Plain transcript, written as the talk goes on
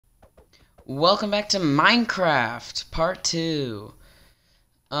Welcome back to Minecraft Part 2.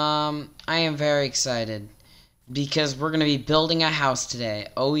 I am very excited because we're going to be building a house today.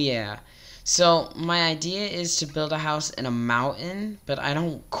 Oh yeah. So, my idea is to build a house in a mountain, but I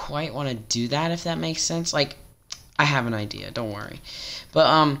don't quite want to do that, if that makes sense. Like, I have an idea, don't worry.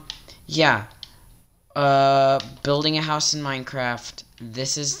 But, yeah. Building a house in Minecraft.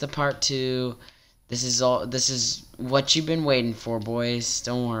 This is the Part 2. This is what you've been waiting for, boys.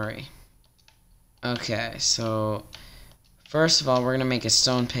 Don't worry. Okay, so first of all, we're gonna make a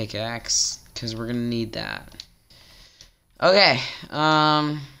stone pickaxe because we're gonna need that. Okay,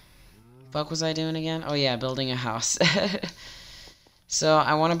 fuck was I doing again? Oh yeah, building a house. So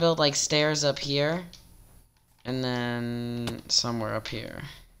I want to build like stairs up here, and then somewhere up here.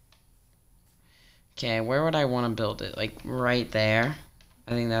 Okay, where would I want to build it? Like right there.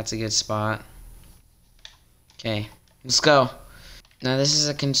 I think that's a good spot. Okay, let's go. Now this is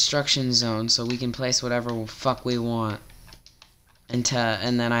a construction zone, so we can place whatever fuck we want. And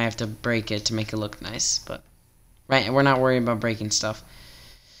then I have to break it to make it look nice, but right, we're not worried about breaking stuff.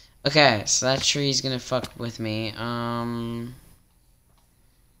 Okay, so that tree's gonna fuck with me.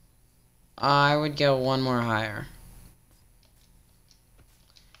 I would go one more higher.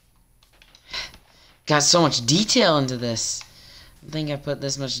 Got so much detail into this. I don't think I put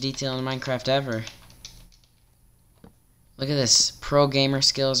this much detail in Minecraft ever. Look at this, pro gamer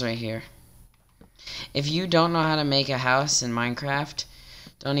skills right here. If you don't know how to make a house in Minecraft,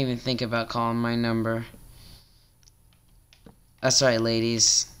 don't even think about calling my number. That's right,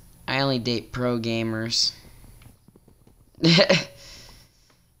 ladies. I only date pro gamers.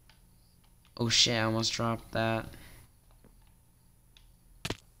 Oh shit, I almost dropped that.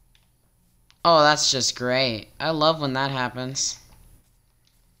 Oh, that's just great. I love when that happens.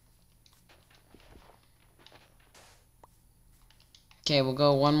 Okay, we'll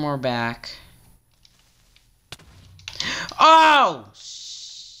go one more back. Oh!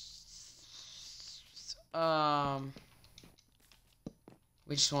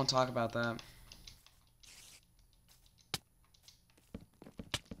 We just won't talk about that.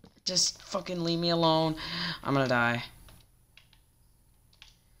 Just fucking leave me alone. I'm gonna die.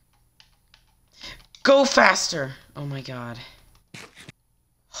 Go faster! Oh my god.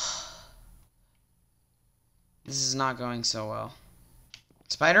 This is not going so well.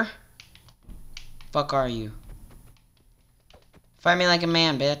 Spider? Fuck are you? Fight me like a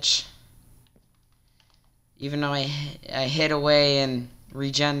man, bitch. Even though I hid away and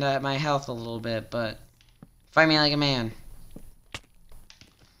regen my health a little bit, but fight me like a man.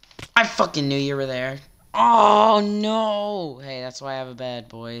 I fucking knew you were there. Oh no! Hey, that's why I have a bed,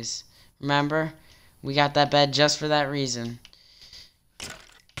 boys. Remember? We got that bed just for that reason.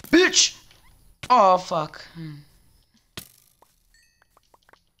 Bitch! Oh fuck.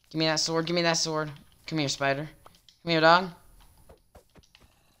 Give me that sword, give me that sword. Come here, spider. Come here, dog.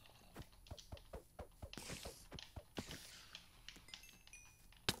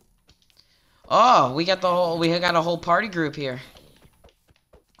 Oh, we got a whole party group here.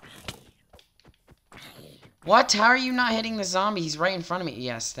 What? How are you not hitting the zombie? He's right in front of me.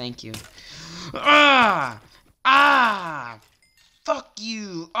 Yes, thank you. Ah! Ah! Fuck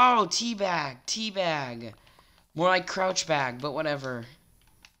you! Oh, teabag, teabag. More like crouch bag, but whatever.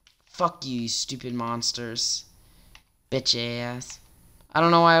 Fuck you, you stupid monsters. Bitch ass. I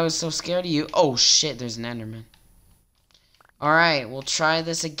don't know why I was so scared of you. Oh shit, there's an Enderman. Alright, we'll try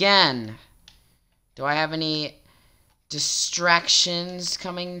this again. Do I have any distractions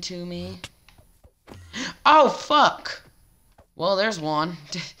coming to me? Oh, fuck! Well, there's one.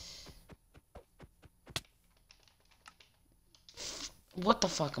 What the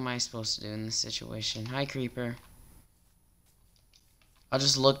fuck am I supposed to do in this situation? Hi, creeper. I'll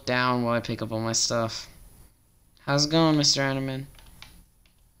just look down while I pick up all my stuff. How's it going, Mr. Enderman?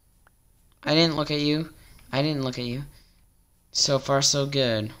 I didn't look at you. I didn't look at you. So far, so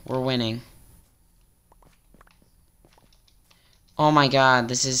good. We're winning. Oh my god,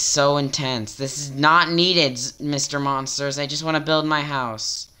 this is so intense. This is not needed, Mr. Monsters. I just want to build my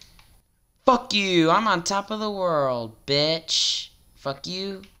house. Fuck you. I'm on top of the world, bitch. Fuck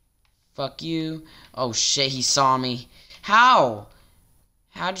you. Fuck you. Oh shit, he saw me. How?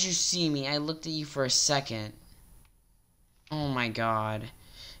 How did you see me? I looked at you for a second. Oh my god.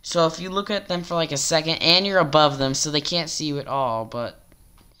 So if you look at them for like a second, and you're above them, so they can't see you at all, but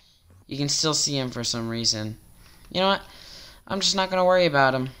you can still see them for some reason. You know what? I'm just not gonna worry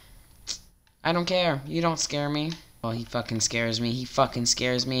about him. I don't care. You don't scare me. Well, he fucking scares me. He fucking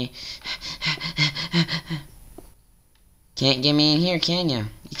scares me. Can't get me in here, can ya?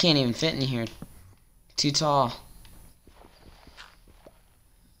 You can't even fit in here. Too tall.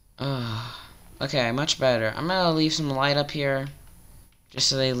 Ugh. Okay, much better. I'm gonna leave some light up here. Just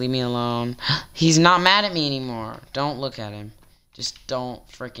so they leave me alone. He's not mad at me anymore. Don't look at him. Just don't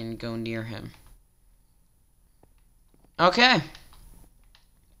freaking go near him. Okay.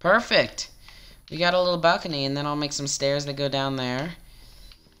 Perfect. We got a little balcony, and then I'll make some stairs that go down there.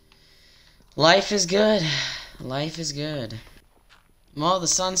 Life is good. Life is good. Well, the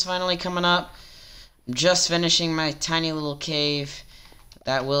sun's finally coming up. I'm just finishing my tiny little cave.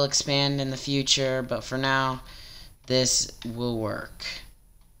 That will expand in the future, but for now, this will work.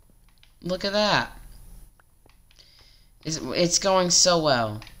 Look at that. It's going so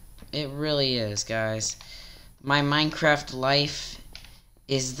well. It really is, guys. My Minecraft life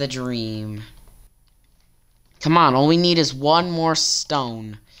is the dream. Come on, all we need is one more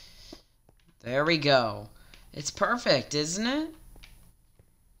stone. There we go. It's perfect, isn't it?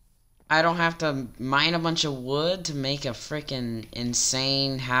 I don't have to mine a bunch of wood to make a freaking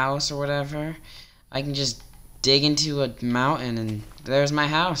insane house or whatever. I can just dig into a mountain and there's my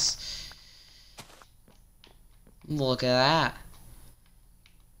house. Look at that.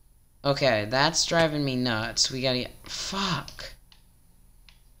 Okay, that's driving me nuts. We gotta get... Fuck.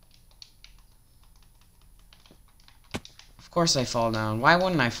 Of course I fall down. Why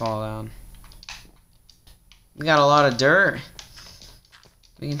wouldn't I fall down? We got a lot of dirt.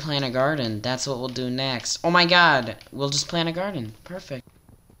 We can plant a garden. That's what we'll do next. Oh my god. We'll just plant a garden. Perfect.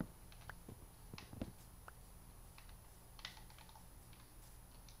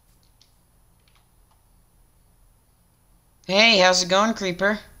 Hey, how's it going,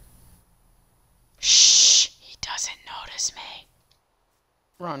 Creeper? Shh. He doesn't notice me.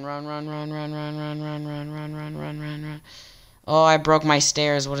 Run, run, run, run, run, run, run, run, run, run, run, run, run, run. Oh, I broke my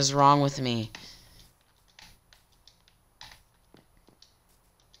stairs. What is wrong with me?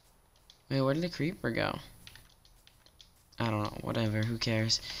 Wait, where did the creeper go? I don't know. Whatever. Who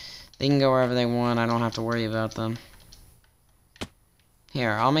cares? They can go wherever they want. I don't have to worry about them.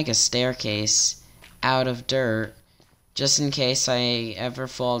 Here, I'll make a staircase out of dirt just in case I ever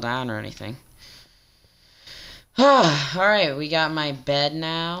fall down or anything. Alright, we got my bed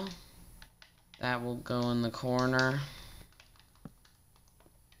now. That will go in the corner.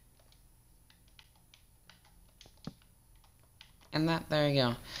 And that, there you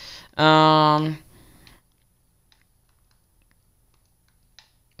go.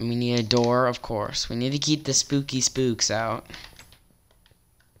 We need a door, of course. We need to keep the spooky spooks out.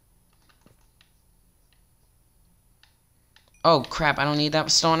 Oh, crap, I don't need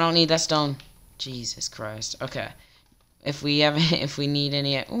that stone. I don't need that stone. Jesus Christ. Okay. If we have, if we need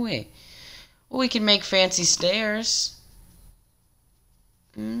any... Oh, wait. Well, we can make fancy stairs.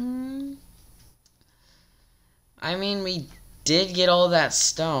 I mean, we did get all that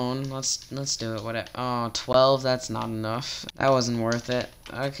stone. Let's do it. Whatever. Oh, 12. That's not enough. That wasn't worth it.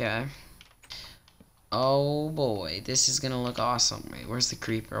 Okay. Oh boy, this is gonna look awesome. Wait, where's the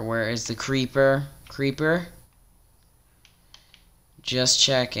creeper? Where is the creeper? Creeper? Just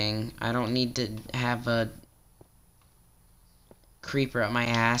checking. I don't need to have a creeper up my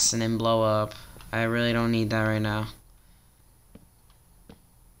ass and then blow up. I really don't need that right now.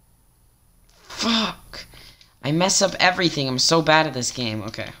 Fuck! I mess up everything. I'm so bad at this game.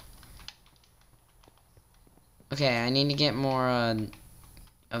 Okay. Okay, I need to get more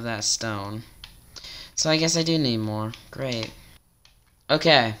of that stone. So I guess I do need more. Great.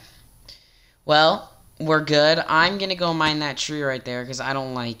 Okay. Well, we're good. I'm gonna go mine that tree right there because I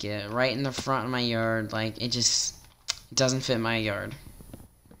don't like it. Right in the front of my yard. Like, it doesn't fit my yard.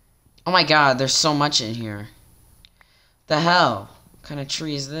 Oh my god, there's so much in here. The hell? What kind of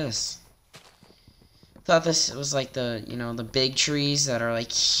tree is this? Thought this was like the, you know, the big trees that are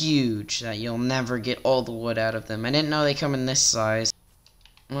like huge, that you'll never get all the wood out of them. I didn't know they come in this size.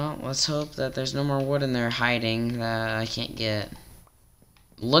 Well, let's hope that there's no more wood in there hiding that I can't get.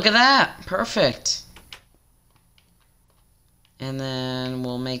 Look at that! Perfect! And then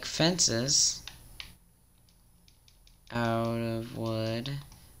we'll make fences out of wood.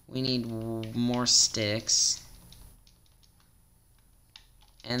 We need more sticks.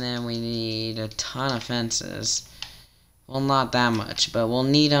 And then we need a ton of fences. Well, not that much, but we'll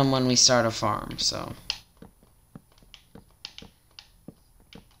need them when we start a farm, so.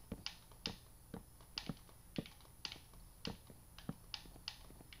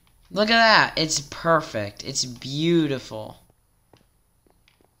 Look at that. It's perfect. It's beautiful.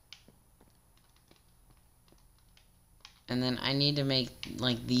 And then I need to make,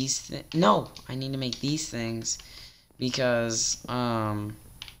 like, these no! I need to make these things because,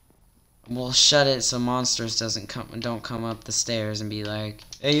 we'll shut it so monsters don't come up the stairs and be like,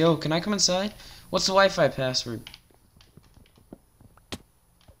 hey, yo, can I come inside? What's the Wi-Fi password?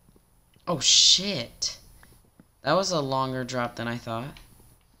 Oh, shit. That was a longer drop than I thought.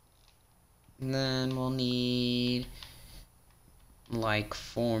 And then we'll need like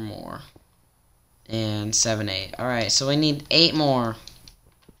 4 more. And 7, 8. Alright, so we need 8 more.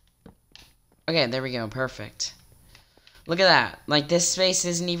 Okay, there we go. Perfect. Look at that. Like, this space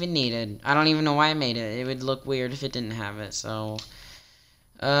isn't even needed. I don't even know why I made it. It would look weird if it didn't have it, so...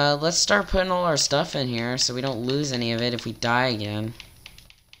 let's start putting all our stuff in here so we don't lose any of it if we die again.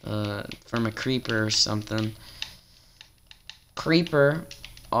 From a creeper or something. Creeper.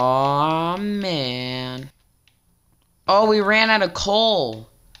 Aw, man. Oh, we ran out of coal.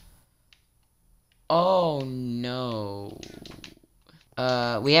 Oh, no.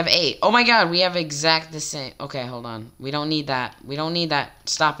 We have 8. Oh my god, we have exact the same. Okay, hold on. We don't need that. We don't need that.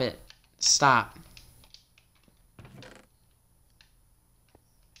 Stop it. Stop.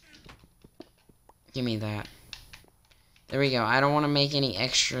 Give me that. There we go. I don't want to make any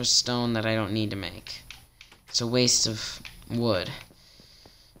extra stone that I don't need to make. It's a waste of wood.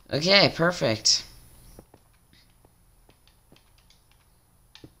 Okay, perfect.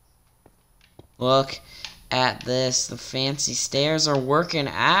 Look at this. The fancy stairs are working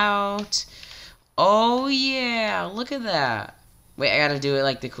out. Oh, yeah. Look at that. Wait, I gotta do it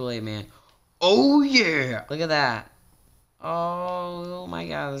like the Kool-Aid Man. Oh, yeah. Look at that. Oh, my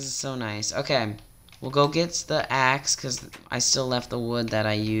god. This is so nice. Okay. We'll go get the axe, because I still left the wood that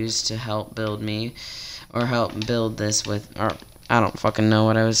I used to help build me. Or help build this with... Or, I don't fucking know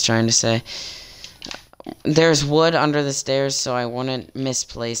what I was trying to say. There's wood under the stairs, so I wouldn't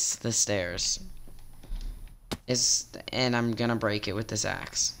misplace the stairs. And I'm gonna break it with this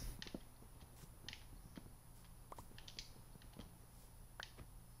axe.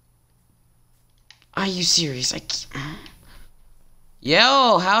 Are you serious?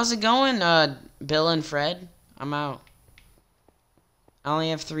 Yo, how's it going, Bill and Fred? I'm out. I only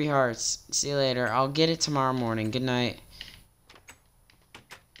have 3 hearts. See you later. I'll get it tomorrow morning. Good night.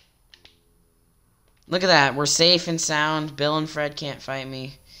 Look at that. We're safe and sound. Bill and Fred can't fight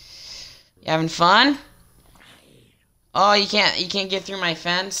me. You having fun? Oh, you can't get through my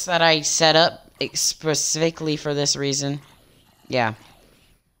fence that I set up specifically for this reason. Yeah.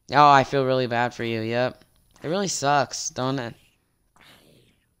 Oh, I feel really bad for you. Yep. It really sucks, don't it?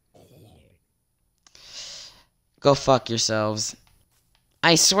 Go fuck yourselves.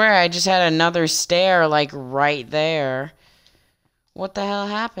 I swear I just had another stair, like, right there. What the hell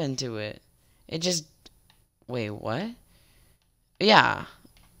happened to it? It just... Wait, what? Yeah.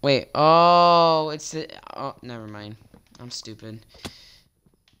 Wait, oh, it's the... Oh, never mind. I'm stupid.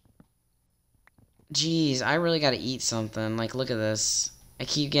 Jeez, I really gotta eat something. Like, look at this. I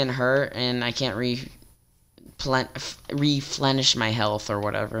keep getting hurt, and I can't replenish my health or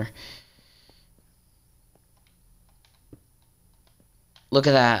whatever. Look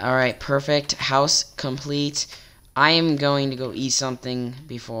at that. Alright, perfect. House complete. I am going to go eat something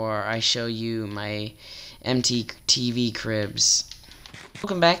before I show you my MTV Cribs.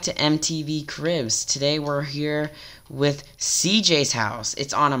 Welcome back to MTV Cribs. Today we're here with CJ's house.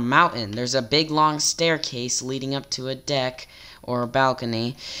 It's on a mountain. There's a big long staircase leading up to a deck or a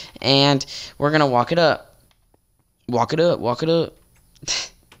balcony, and we're gonna walk it up. Walk it up, walk it up.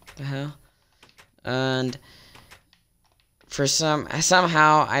 The hell? And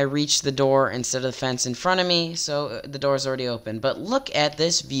somehow I reached the door instead of the fence in front of me, so the door's already open. But look at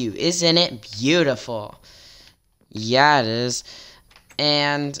this view. Isn't it beautiful? Yeah, it is.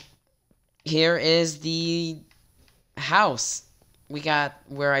 And here is the house. We got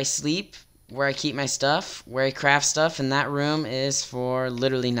where I sleep, where I keep my stuff, where I craft stuff, and that room is for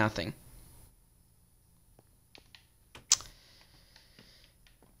literally nothing.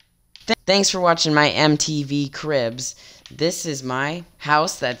 Thanks for watching my MTV Cribs. This is my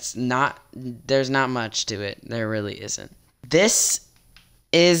house there's not much to it. There really isn't. This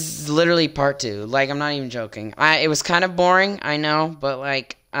is literally part 2. Like, I'm not even joking. It was kind of boring, I know, but,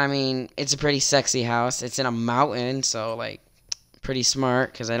 like, I mean, it's a pretty sexy house. It's in a mountain, so, like, pretty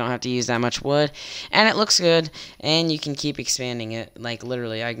smart, because I don't have to use that much wood. And it looks good, and you can keep expanding it. Like,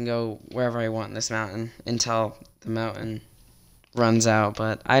 literally, I can go wherever I want in this mountain until the mountain runs out,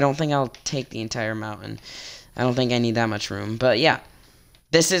 but I don't think I'll take the entire mountain. I don't think I need that much room, but yeah.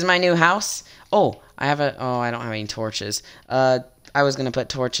 This is my new house. Oh, I don't have any torches. I was gonna put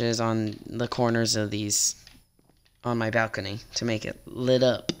torches on the corners of these on my balcony to make it lit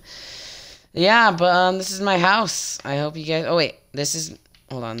up. Yeah, but this is my house. I hope you guys... Oh, wait.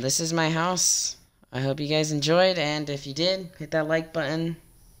 Hold on. This is my house. I hope you guys enjoyed, and if you did, hit that like button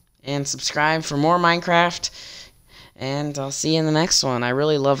and subscribe for more Minecraft. And I'll see you in the next one. I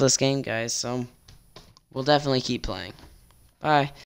really love this game, guys, so we'll definitely keep playing. Bye.